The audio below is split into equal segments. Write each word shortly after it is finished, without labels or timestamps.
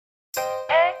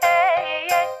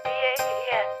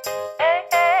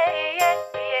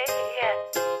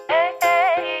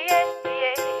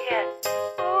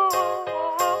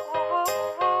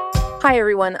Hi,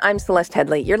 everyone. I'm Celeste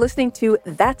Headley. You're listening to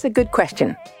That's a Good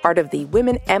Question, part of the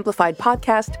Women Amplified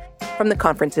podcast from the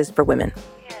Conferences for Women.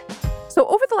 So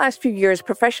over the last few years,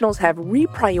 professionals have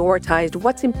reprioritized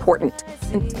what's important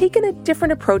and taken a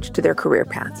different approach to their career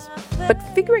paths. But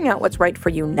figuring out what's right for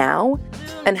you now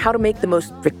and how to make the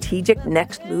most strategic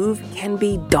next move can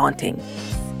be daunting.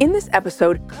 In this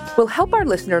episode, we'll help our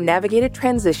listener navigate a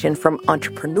transition from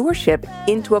entrepreneurship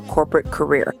into a corporate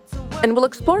career. And we'll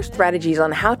explore strategies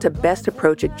on how to best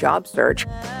approach a job search,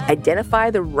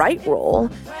 identify the right role,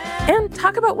 and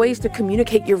talk about ways to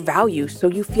communicate your value so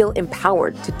you feel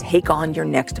empowered to take on your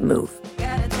next move.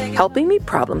 Helping me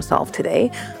problem solve today,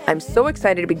 I'm so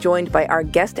excited to be joined by our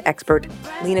guest expert,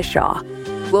 Lena Shaw,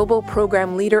 Global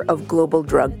Program Leader of Global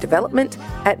Drug Development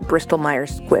at Bristol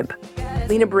Myers Squibb.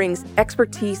 Lena brings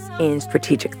expertise in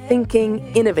strategic thinking,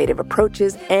 innovative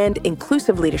approaches, and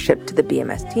inclusive leadership to the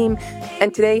BMS team.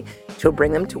 And today, she'll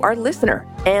bring them to our listener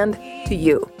and to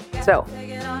you. So,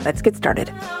 let's get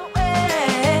started.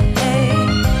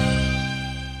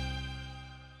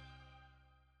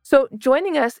 So,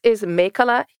 joining us is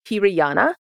Mekhala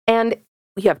Hirayana, and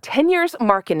you have 10 years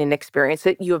marketing experience.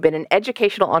 You have been an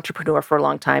educational entrepreneur for a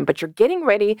long time, but you're getting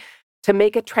ready to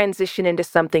make a transition into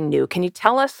something new. Can you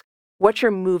tell us what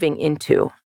you're moving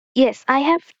into? Yes, I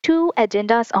have two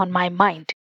agendas on my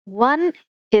mind. One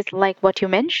is like what you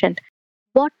mentioned.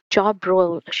 What job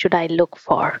role should I look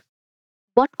for?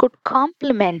 What could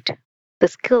complement the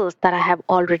skills that I have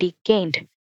already gained?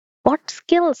 What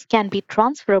skills can be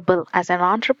transferable as an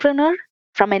entrepreneur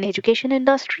from an education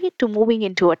industry to moving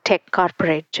into a tech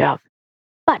corporate job?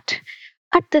 But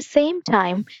at the same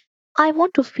time, I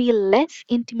want to feel less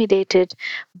intimidated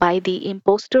by the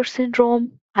imposter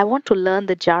syndrome. I want to learn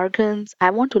the jargons. I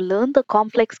want to learn the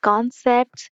complex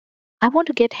concepts. I want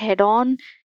to get head on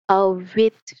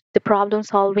with the problem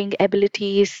solving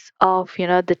abilities of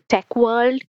the tech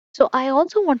world. So I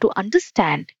also want to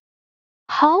understand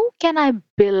how can I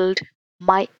build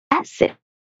my asset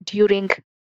during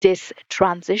this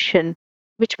transition,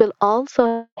 which will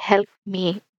also help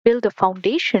me build a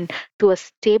foundation to a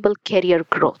stable career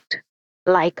growth.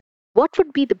 Like, what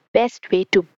would be the best way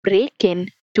to break in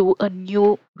to a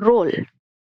new role?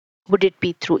 Would it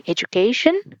be through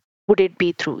education? Would it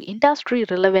be through industry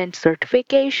relevant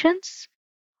certifications?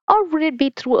 Or would it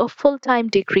be through a full time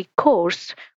degree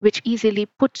course, which easily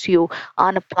puts you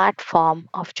on a platform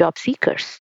of job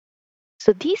seekers?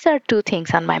 So these are two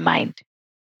things on my mind.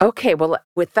 Okay, well,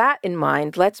 with that in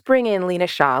mind, let's bring in Lena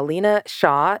Shaw. Lena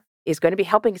Shaw is going to be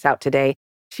helping us out today.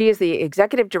 She is the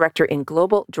Executive Director in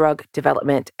Global Drug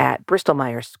Development at Bristol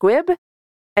Myers Squibb.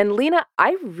 And Lena,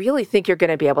 I really think you're going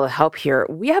to be able to help here.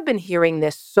 We have been hearing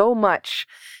this so much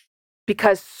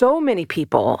because so many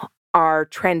people are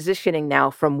transitioning now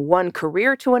from one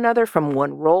career to another, from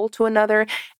one role to another.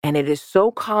 And it is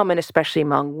so common, especially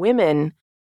among women,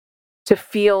 to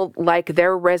feel like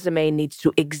their resume needs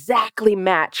to exactly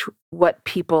match what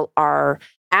people are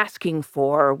asking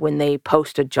for when they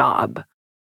post a job.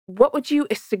 What would you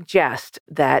suggest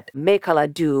that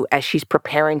Mekhala do as she's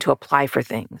preparing to apply for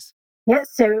things? Yeah,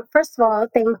 so first of all,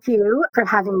 thank you for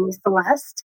having me,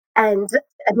 Celeste. And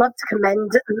I'd love to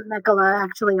commend Mekhala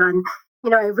actually on,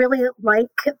 I really like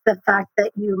the fact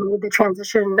that you made the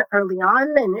transition early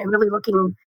on and really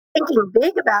thinking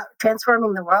big about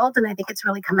transforming the world. And I think it's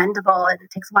really commendable and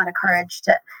it takes a lot of courage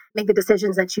to make the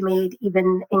decisions that you made,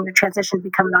 even in your transition to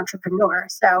become an entrepreneur.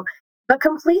 So, but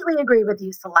completely agree with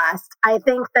you, Celeste. I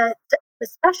think that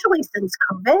especially since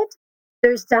COVID,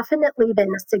 there's definitely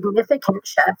been a significant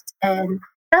shift in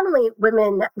not only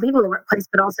women leaving the workplace,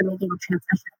 but also making a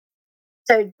transition.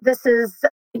 So this is,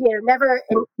 never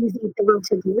an easy thing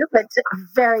to do, but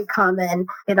very common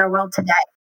in our world today.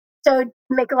 So,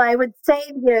 Mekhala, I would say,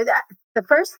 that the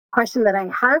first question that I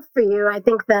have for you, I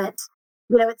think that,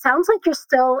 it sounds like you're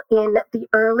still in the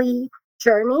early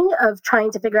journey of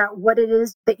trying to figure out what it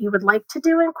is that you would like to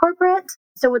do in corporate.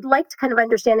 So would like to kind of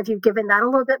understand if you've given that a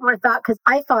little bit more thought, because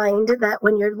I find that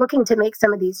when you're looking to make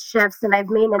some of these shifts, and I've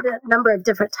made a number of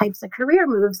different types of career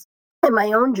moves in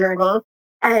my own journey,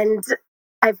 and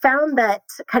I found that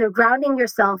kind of grounding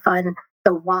yourself on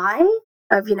the why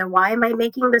of, why am I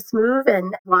making this move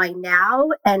and why now?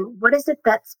 And what is it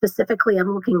that specifically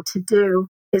I'm looking to do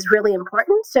is really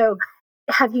important. So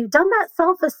have you done that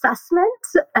self-assessment?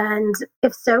 And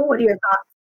if so, what are your thoughts?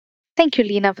 Thank you,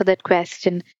 Lena, for that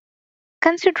question.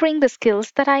 Considering the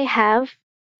skills that I have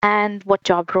and what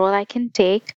job role I can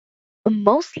take,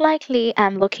 most likely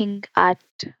I'm looking at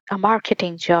a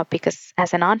marketing job because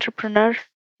as an entrepreneur,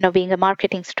 being a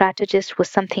marketing strategist was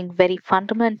something very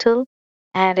fundamental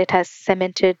and it has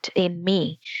cemented in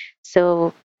me.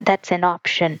 So that's an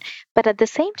option. But at the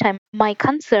same time, my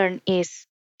concern is,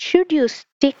 should you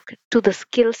stick to the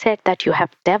skill set that you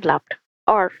have developed,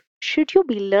 or should you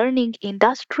be learning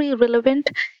industry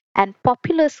relevant and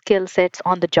popular skill sets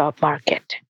on the job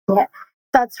market? Yeah,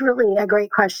 that's really a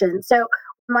great question. So,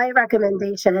 my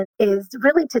recommendation is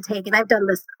really to take, and I've done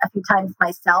this a few times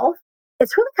myself,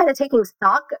 it's really kind of taking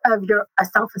stock of your a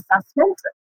self assessment,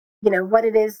 what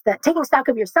it is that taking stock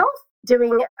of yourself,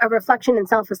 doing a reflection and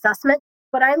self assessment.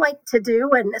 What I like to do,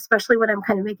 and especially when I'm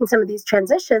kind of making some of these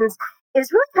transitions,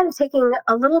 is really kind of taking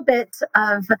a little bit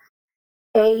of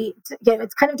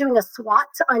it's kind of doing a SWOT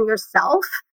on yourself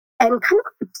and kind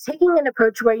of taking an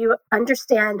approach where you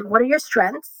understand what are your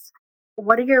strengths,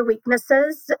 what are your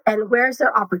weaknesses, and where's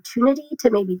there opportunity to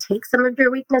maybe take some of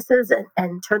your weaknesses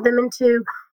and turn them into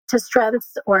to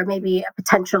strengths or maybe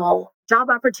potential job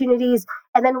opportunities.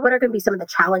 And then what are going to be some of the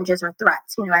challenges or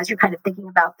threats, as you're kind of thinking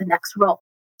about the next role.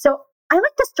 So I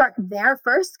like to start there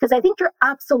first because I think you're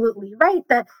absolutely right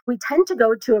that we tend to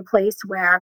go to a place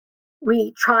where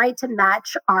we try to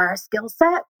match our skill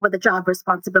set what the job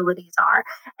responsibilities are.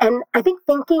 And I think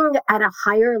thinking at a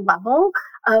higher level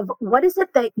of what is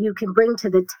it that you can bring to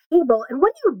the table and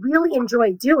what do you really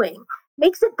enjoy doing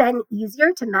makes it then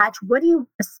easier to match what do you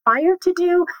aspire to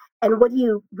do and what are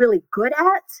you really good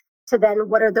at to then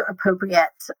what are the appropriate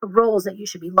roles that you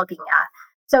should be looking at.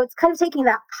 So it's kind of taking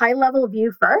that high level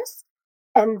view first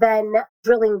and then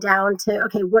drilling down to,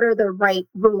 okay, what are the right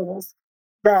rules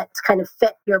that kind of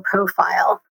fit your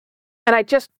profile. And I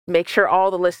just make sure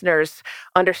all the listeners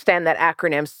understand that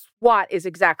acronym. SWOT is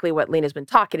exactly what Lena's been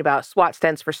talking about. SWOT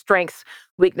stands for strengths,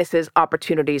 weaknesses,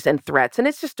 opportunities, and threats. And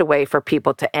it's just a way for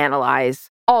people to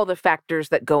analyze all the factors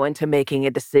that go into making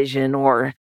a decision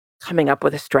or coming up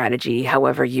with a strategy,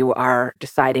 however you are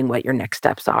deciding what your next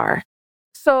steps are.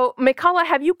 So, Mekhala,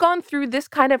 have you gone through this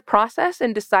kind of process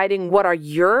in deciding what are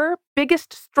your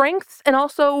biggest strengths and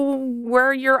also where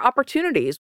are your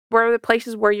opportunities? Where are the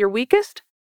places where you're weakest?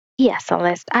 Yes,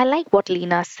 Celeste. I like what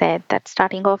Lena said, that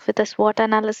starting off with a SWOT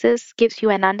analysis gives you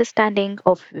an understanding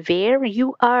of where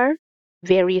you are,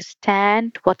 where you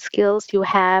stand, what skills you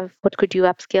have, what could you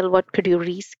upskill, what could you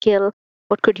reskill,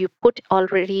 what could you put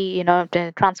already,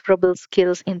 the transferable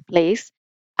skills in place.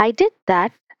 I did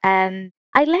that, and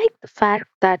I like the fact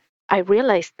that I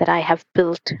realized that I have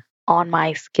built on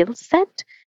my skill set.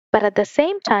 But at the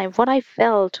same time, what I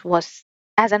felt was,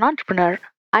 as an entrepreneur,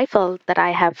 I felt that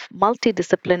I have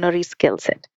multidisciplinary skill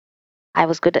set. I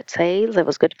was good at sales, I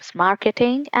was good at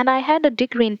marketing, and I had a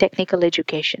degree in technical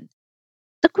education.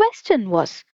 The question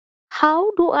was,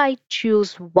 how do I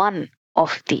choose one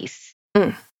of these?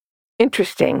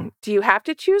 Interesting. Do you have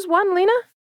to choose one, Lena?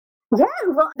 Yeah,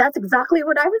 well, that's exactly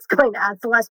what I was going to add,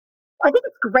 Celeste. I think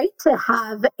it's great to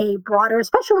have a broader,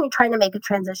 especially when you're trying to make a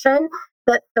transition,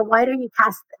 the wider you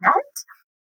cast the net,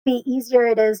 the easier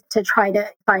it is to try to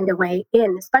find a way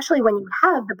in, especially when you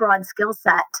have the broad skill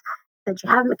set that you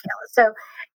have, Michaela. So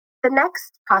the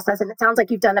next process, and it sounds like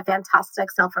you've done a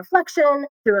fantastic self-reflection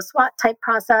through a SWOT type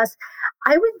process,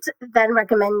 I would then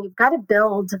recommend you've got to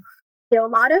build, a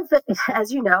lot of,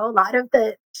 as you know, a lot of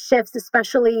the shifts,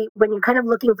 especially when you're kind of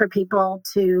looking for people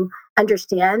to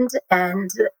understand and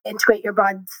integrate your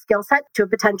broad skill set to a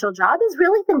potential job is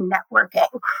really the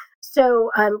networking. So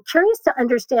I'm curious to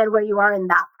understand where you are in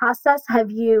that process.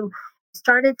 Have you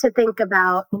started to think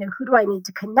about, who do I need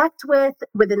to connect with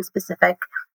within specific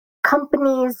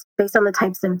companies based on the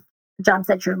types of jobs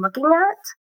that you're looking at?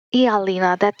 Yeah,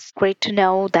 Lena, that's great to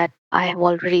know that I have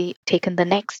already taken the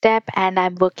next step and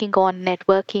I'm working on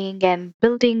networking and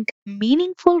building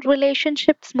meaningful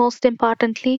relationships, most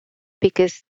importantly,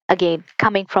 because again,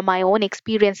 coming from my own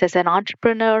experience as an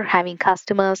entrepreneur, having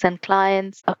customers and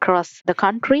clients across the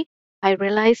country, I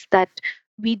realized that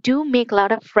we do make a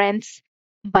lot of friends,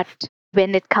 but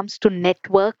when it comes to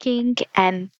networking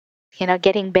and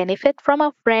getting benefit from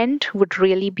a friend would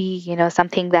really be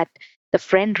something that the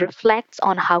friend reflects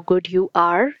on how good you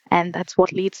are, and that's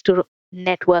what leads to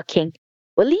networking.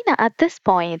 Well, Lena, at this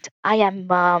point, I am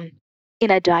in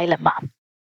a dilemma.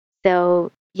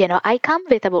 So, I come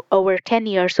with about over 10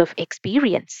 years of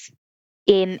experience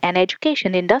in an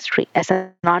education industry as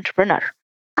an entrepreneur.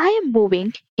 I am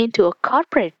moving into a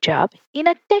corporate job in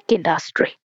a tech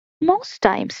industry. Most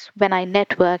times, when I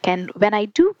network and when I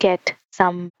do get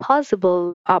some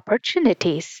possible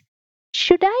opportunities,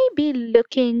 should I be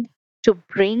looking to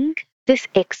bring this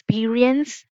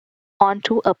experience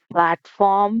onto a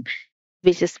platform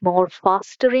which is more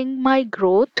fostering my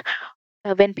growth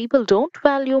when people don't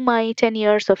value my 10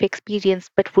 years of experience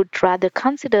but would rather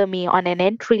consider me on an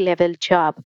entry level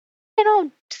job?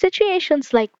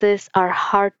 Situations like this are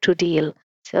hard to deal.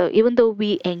 So even though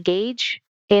we engage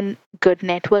in good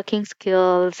networking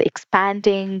skills,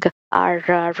 expanding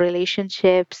our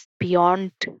relationships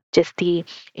beyond just the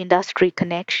industry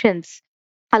connections,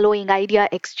 allowing idea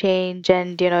exchange,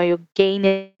 and you gain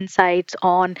insights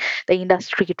on the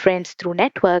industry trends through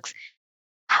networks.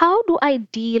 How do I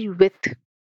deal with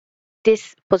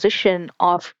this position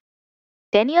of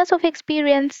 10 years of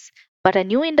experience but a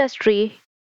new industry,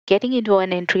 getting into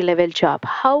an entry level job?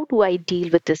 How do I deal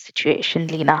with this situation,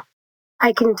 Lena?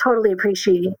 I can totally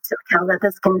appreciate, Cal, that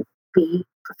this can be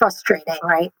frustrating,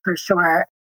 right? For sure,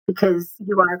 because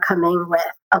you are coming with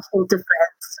a whole different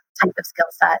type of skill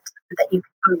set that you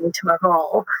can bring into a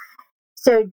role.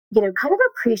 So, kind of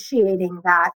appreciating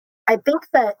that. I think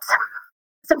that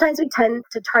sometimes we tend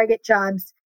to target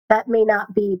jobs that may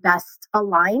not be best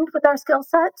aligned with our skill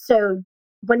set. So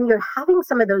when you're having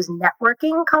some of those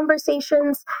networking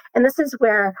conversations, and this is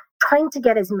where trying to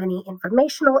get as many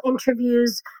informational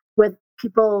interviews with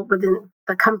people within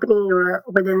the company or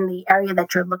within the area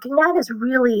that you're looking at is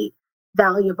really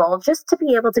valuable, just to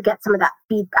be able to get some of that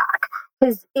feedback.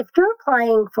 Because if you're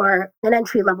applying for an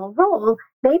entry level role,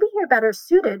 maybe you're better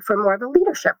suited for more of a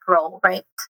leadership role, right?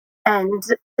 And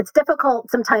it's difficult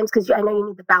sometimes because I know you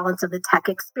need the balance of the tech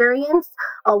experience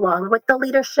along with the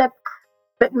leadership,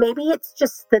 but maybe it's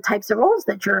just the types of roles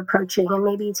that you're approaching, and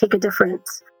maybe you take a different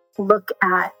look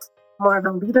at more of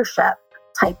a leadership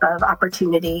type of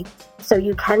opportunity so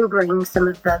you can bring some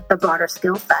of the broader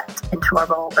skill set into a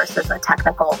role versus a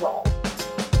technical role.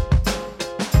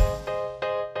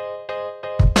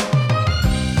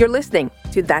 You're listening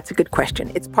to That's a Good Question.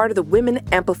 It's part of the Women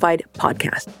Amplified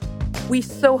podcast. We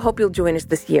so hope you'll join us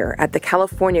this year at the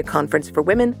California Conference for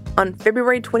Women on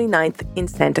February 29th in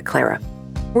Santa Clara.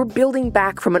 We're building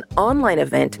back from an online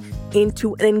event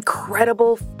into an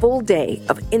incredible full day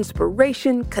of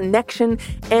inspiration, connection,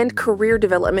 and career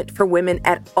development for women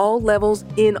at all levels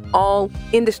in all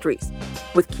industries,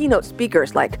 with keynote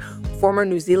speakers like former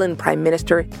New Zealand Prime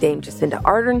Minister Dame Jacinda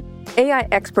Ardern, AI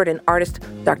expert and artist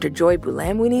Dr. Joy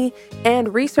Buolamwini,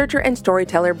 and researcher and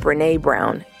storyteller Brene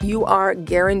Brown. You are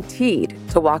guaranteed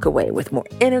to walk away with more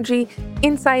energy,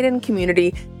 insight, and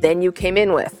community than you came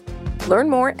in with. Learn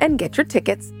more and get your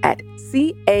tickets at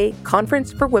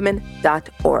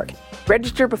caconferenceforwomen.org.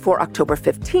 Register before October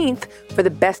 15th for the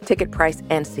best ticket price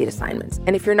and seat assignments.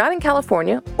 And if you're not in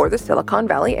California or the Silicon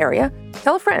Valley area,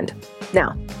 tell a friend.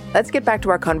 Now, let's get back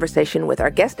to our conversation with our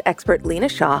guest expert, Lena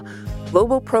Shah,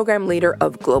 Global Program Leader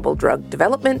of Global Drug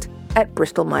Development at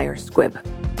Bristol Myers Squibb.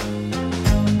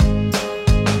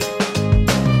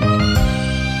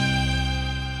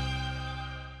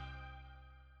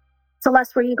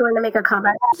 Celeste, were you going to make a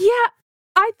comment? Yeah,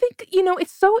 I think,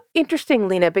 it's so interesting,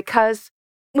 Lena, because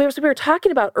as we were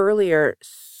talking about earlier,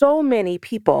 so many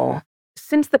people,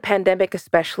 since the pandemic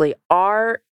especially,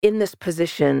 are in this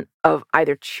position of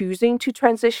either choosing to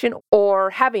transition or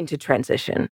having to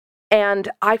transition. And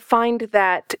I find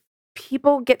that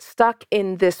people get stuck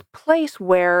in this place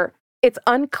where it's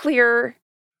unclear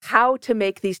how to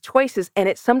make these choices. And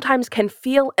it sometimes can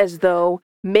feel as though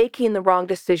making the wrong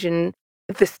decision,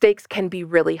 the stakes can be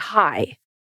really high.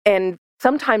 And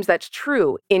sometimes that's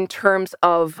true in terms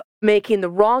of making the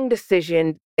wrong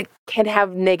decision. It can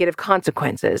have negative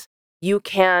consequences. You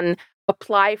can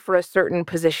apply for a certain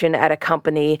position at a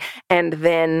company, and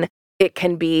then it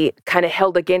can be kind of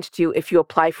held against you if you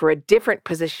apply for a different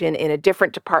position in a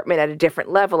different department at a different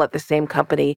level at the same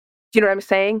company. Do you know what I'm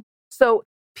saying? So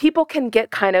people can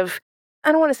get kind of,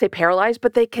 I don't want to say paralyzed,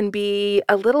 but they can be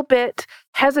a little bit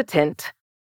hesitant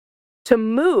to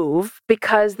move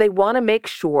because they want to make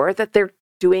sure that they're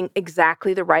doing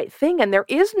exactly the right thing. And there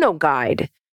is no guide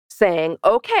saying,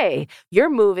 okay, you're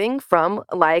moving from,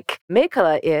 like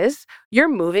Mekhala is, you're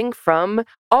moving from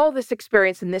all this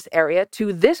experience in this area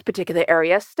to this particular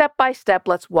area, step by step,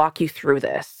 let's walk you through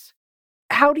this.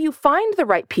 How do you find the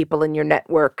right people in your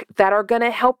network that are going to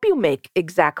help you make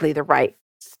exactly the right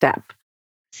step?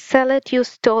 Salat, you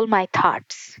stole my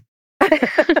thoughts.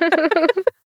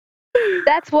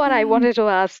 That's what I wanted to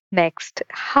ask next.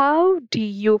 How do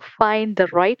you find the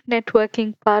right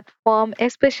networking platform,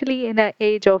 especially in an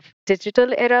age of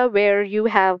digital era where you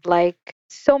have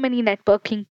so many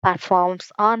networking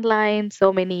platforms online,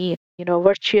 so many,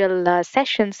 virtual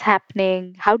sessions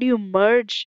happening? How do you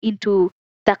merge into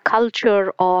the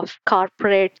culture of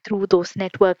corporate through those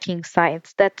networking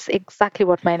sites? That's exactly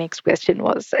what my next question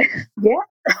was. Yeah,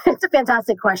 it's a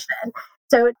fantastic question.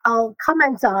 So I'll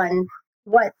comment on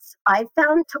what I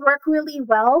found to work really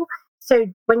well. So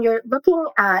when you're looking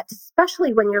at,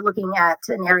 especially when you're looking at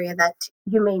an area that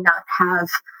you may not have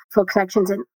full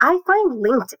connections in, I find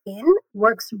LinkedIn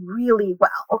works really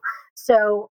well.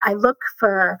 So I look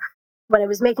for when I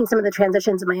was making some of the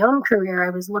transitions in my own career, I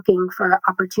was looking for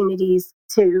opportunities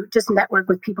to just network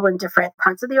with people in different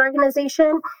parts of the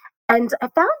organization. And I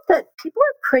found that people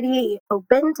are pretty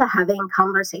open to having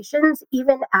conversations,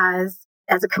 even as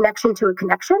a connection to a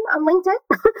connection on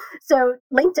LinkedIn. So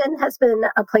LinkedIn has been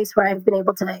a place where I've been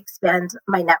able to expand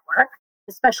my network,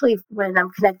 especially when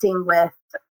I'm connecting with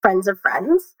friends of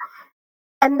friends.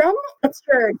 And then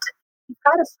you've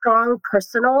got a strong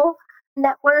personal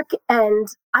network. And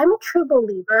I'm a true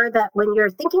believer that when you're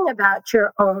thinking about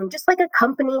your own, just like a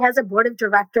company has a board of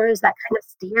directors that kind of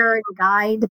steer and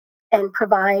guide and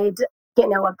provide,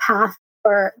 a path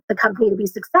for the company to be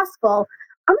successful,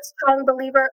 I'm a strong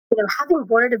believer, having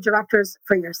board of directors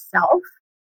for yourself.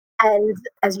 And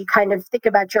as you kind of think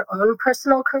about your own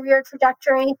personal career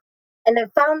trajectory, and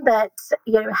I've found that,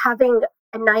 having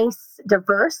a nice,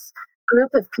 diverse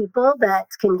group of people that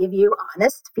can give you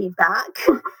honest feedback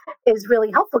is really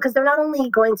helpful because they're not only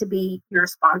going to be your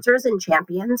sponsors and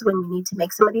champions when you need to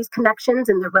make some of these connections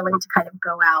and they're willing to kind of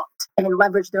go out and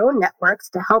leverage their own networks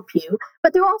to help you,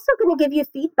 but they're also going to give you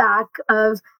feedback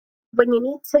of when you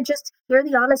need to just hear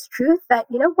the honest truth that,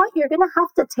 you're going to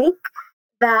have to take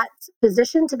that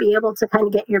position to be able to kind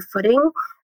of get your footing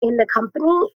in the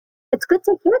company. It's good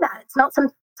to hear that. It's not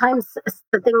sometimes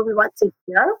the thing we want to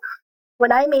hear.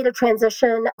 When I made a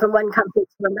transition from one company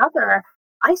to another,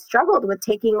 I struggled with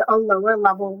taking a lower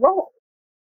level role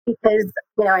because,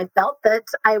 I felt that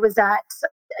I was at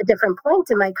a different point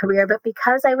in my career, but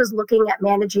because I was looking at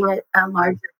managing a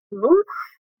larger team,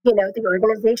 the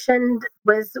organization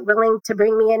was willing to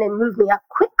bring me in and move me up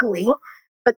quickly.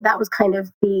 But that was kind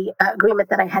of the agreement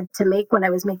that I had to make when I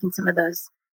was making some of those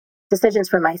decisions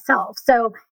for myself.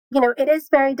 So, it is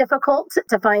very difficult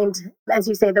to find, as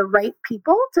you say, the right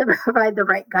people to provide the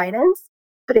right guidance.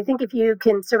 But I think if you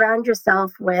can surround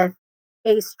yourself with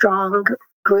a strong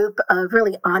group of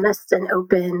really honest and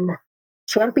open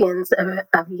champions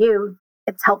of you,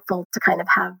 it's helpful to kind of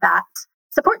have that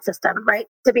support system, right?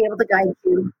 To be able to guide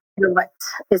you in what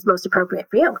is most appropriate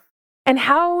for you. And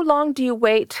how long do you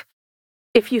wait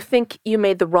if you think you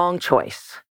made the wrong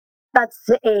choice? That's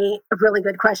a really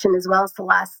good question as well,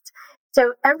 Celeste.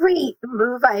 So every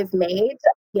move I've made,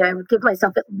 I would give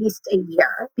myself at least a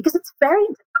year because it's very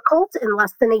difficult in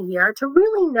less than a year to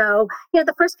really know.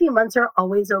 The first few months are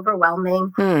always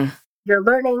overwhelming. You're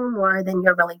learning more than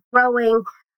you're really growing.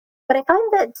 But I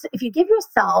find that if you give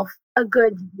yourself a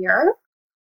good year,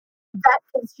 that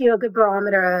gives you a good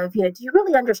barometer of, do you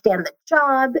really understand the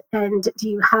job? And do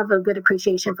you have a good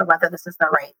appreciation for whether this is the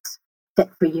right fit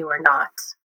for you or not?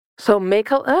 So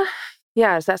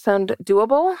does that sound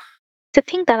doable? The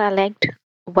thing that I liked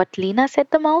what Lena said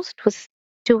the most was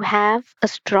to have a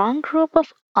strong group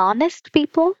of honest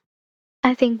people.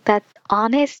 I think that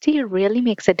honesty really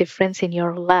makes a difference in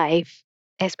your life,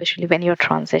 especially when you're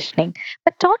transitioning.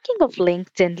 But talking of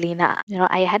LinkedIn, Lena,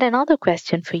 I had another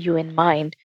question for you in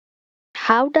mind.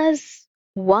 How does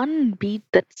one beat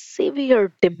that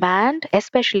severe demand,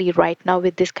 especially right now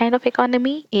with this kind of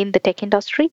economy in the tech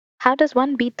industry? How does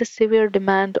one beat the severe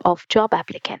demand of job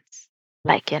applicants?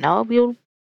 Like, you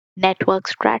network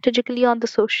strategically on the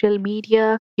social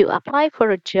media, you apply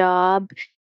for a job,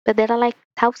 but there are like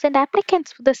 1,000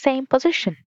 applicants for the same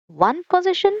position. One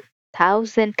position,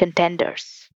 1,000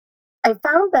 contenders. I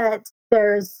found that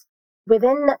there's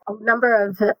within a number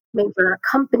of major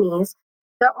companies,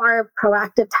 there are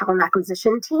proactive talent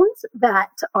acquisition teams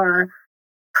that are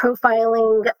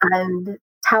profiling and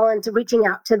talent, reaching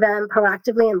out to them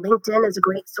proactively. And LinkedIn is a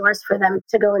great source for them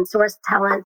to go and source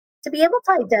talent to be able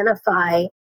to identify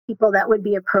people that would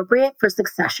be appropriate for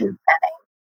succession planning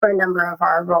for a number of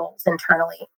our roles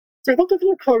internally. So I think if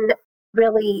you can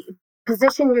really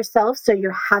position yourself so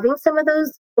you're having some of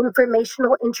those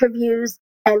informational interviews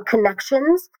and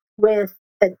connections with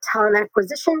the talent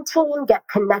acquisition team, get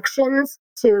connections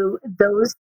to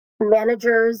those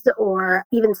managers or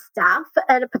even staff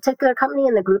at a particular company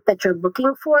in the group that you're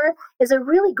looking for is a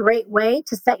really great way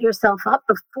to set yourself up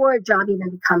before a job even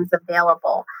becomes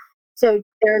available. So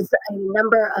there's a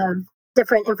number of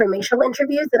different informational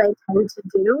interviews that I tend to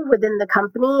do within the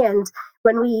company. And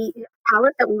when we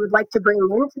talent that we would like to bring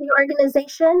into the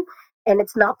organization and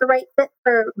it's not the right fit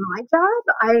for my job,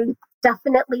 I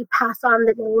definitely pass on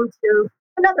the name to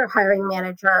another hiring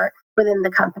manager within the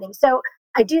company. So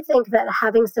I do think that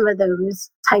having some of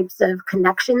those types of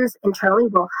connections internally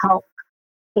will help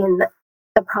in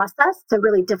the process to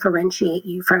really differentiate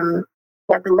you from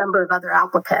the number of other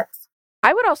applicants.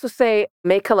 I would also say,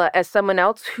 Mekhala, as someone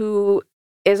else who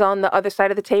is on the other side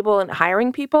of the table and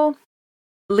hiring people,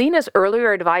 Lena's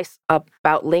earlier advice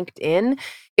about LinkedIn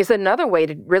is another way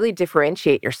to really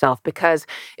differentiate yourself, because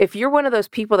if you're one of those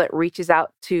people that reaches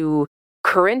out to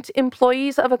current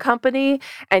employees of a company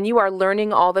and you are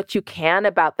learning all that you can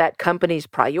about that company's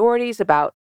priorities,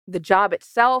 about the job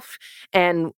itself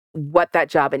and what that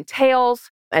job entails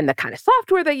and the kind of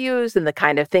software they use and the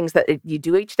kind of things that you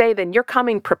do each day, then you're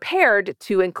coming prepared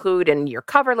to include in your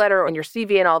cover letter and your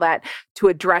CV and all that to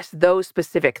address those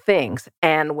specific things.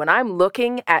 And when I'm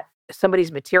looking at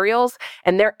somebody's materials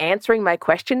and they're answering my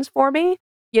questions for me,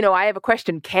 I have a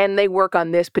question, can they work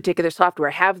on this particular software?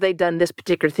 Have they done this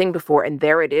particular thing before? And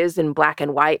there it is in black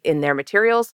and white in their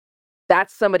materials.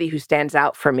 That's somebody who stands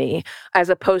out for me, as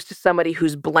opposed to somebody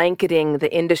who's blanketing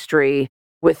the industry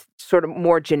with sort of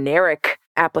more generic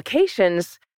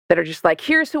applications that are just like,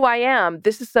 here's who I am.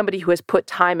 This is somebody who has put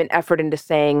time and effort into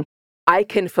saying, I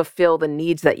can fulfill the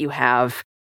needs that you have.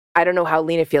 I don't know how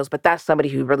Lena feels, but that's somebody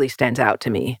who really stands out to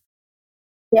me.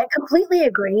 Yeah, completely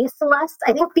agree, Celeste.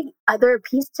 I think the other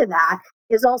piece to that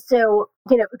is also,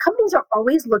 companies are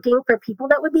always looking for people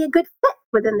that would be a good fit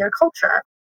within their culture.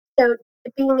 So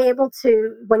being able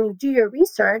to, when you do your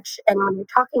research and when you're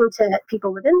talking to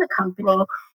people within the company,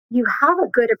 you have a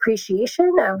good appreciation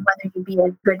of whether you'd be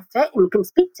a good fit, and you can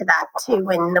speak to that too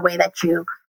in the way that you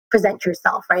present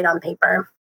yourself right on paper.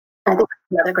 I think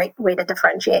that's another great way to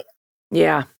differentiate.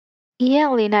 Yeah. Yeah,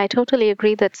 Lena, I totally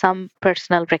agree that some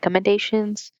personal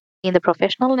recommendations in the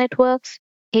professional networks,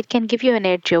 it can give you an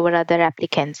edge over other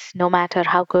applicants, no matter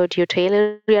how good you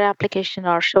tailor your application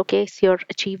or showcase your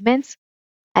achievements.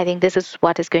 I think this is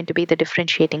what is going to be the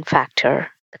differentiating factor,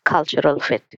 the cultural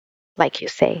fit, like you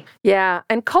say. Yeah,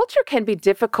 and culture can be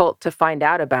difficult to find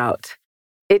out about.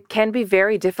 It can be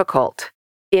very difficult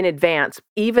in advance.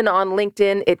 Even on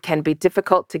LinkedIn, it can be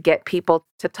difficult to get people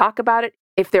to talk about it.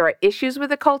 If there are issues with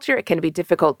the culture, it can be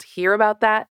difficult to hear about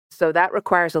that. So that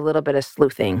requires a little bit of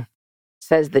sleuthing,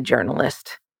 says the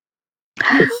journalist.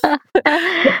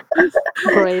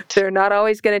 Great. They're not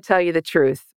always going to tell you the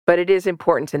truth, but it is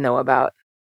important to know about.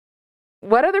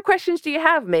 What other questions do you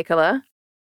have, Mekhala?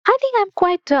 I think I'm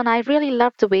quite done. I really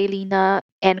love the way Lena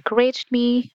encouraged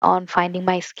me on finding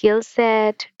my skill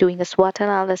set, doing a SWOT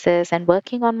analysis, and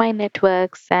working on my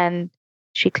networks. And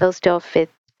she closed off with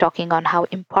talking on how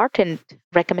important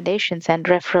recommendations and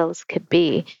referrals could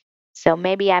be. So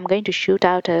maybe I'm going to shoot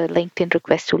out a LinkedIn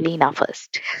request to Lena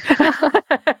first.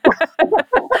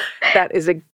 That is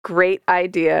a great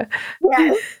idea.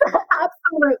 Yes,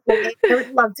 absolutely. I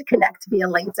would love to connect via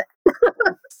LinkedIn.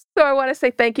 So I want to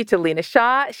say thank you to Lena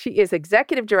Shah. She is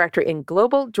Executive Director in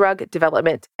Global Drug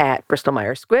Development at Bristol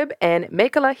Myers Squibb, and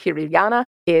Mekhala Hiriyana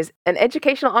is an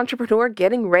educational entrepreneur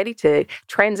getting ready to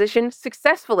transition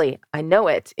successfully, I know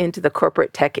it, into the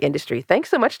corporate tech industry. Thanks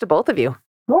so much to both of you.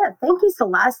 Yeah, thank you,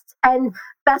 Celeste. And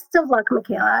best of luck,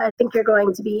 Mekhala. I think you're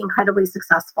going to be incredibly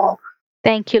successful.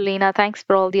 Thank you, Lena. Thanks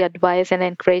for all the advice and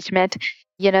encouragement.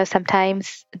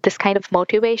 Sometimes this kind of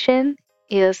motivation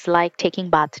is like taking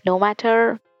bath. No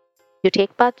matter you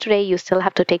take bath today, you still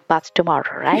have to take bath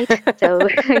tomorrow, right? So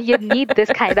you need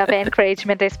this kind of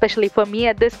encouragement, especially for me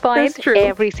at this point,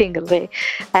 every single day.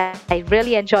 I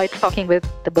really enjoyed talking with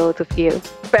the both of you.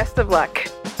 Best of luck.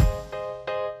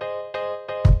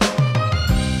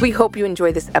 We hope you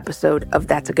enjoyed this episode of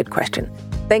That's a Good Question.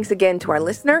 Thanks again to our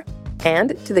listener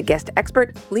and to the guest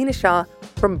expert, Lena Shah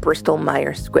from Bristol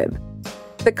Myers Squibb.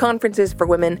 The Conferences for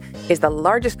Women is the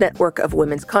largest network of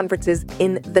women's conferences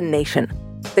in the nation.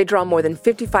 They draw more than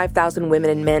 55,000 women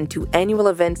and men to annual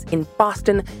events in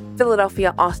Boston,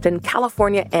 Philadelphia, Austin,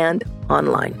 California, and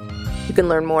online. You can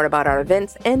learn more about our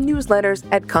events and newsletters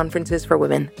at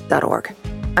conferencesforwomen.org.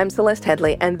 I'm Celeste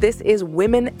Headlee, and this is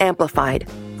Women Amplified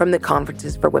from the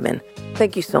Conferences for Women.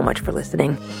 Thank you so much for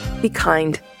listening. Be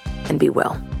kind and be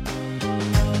well.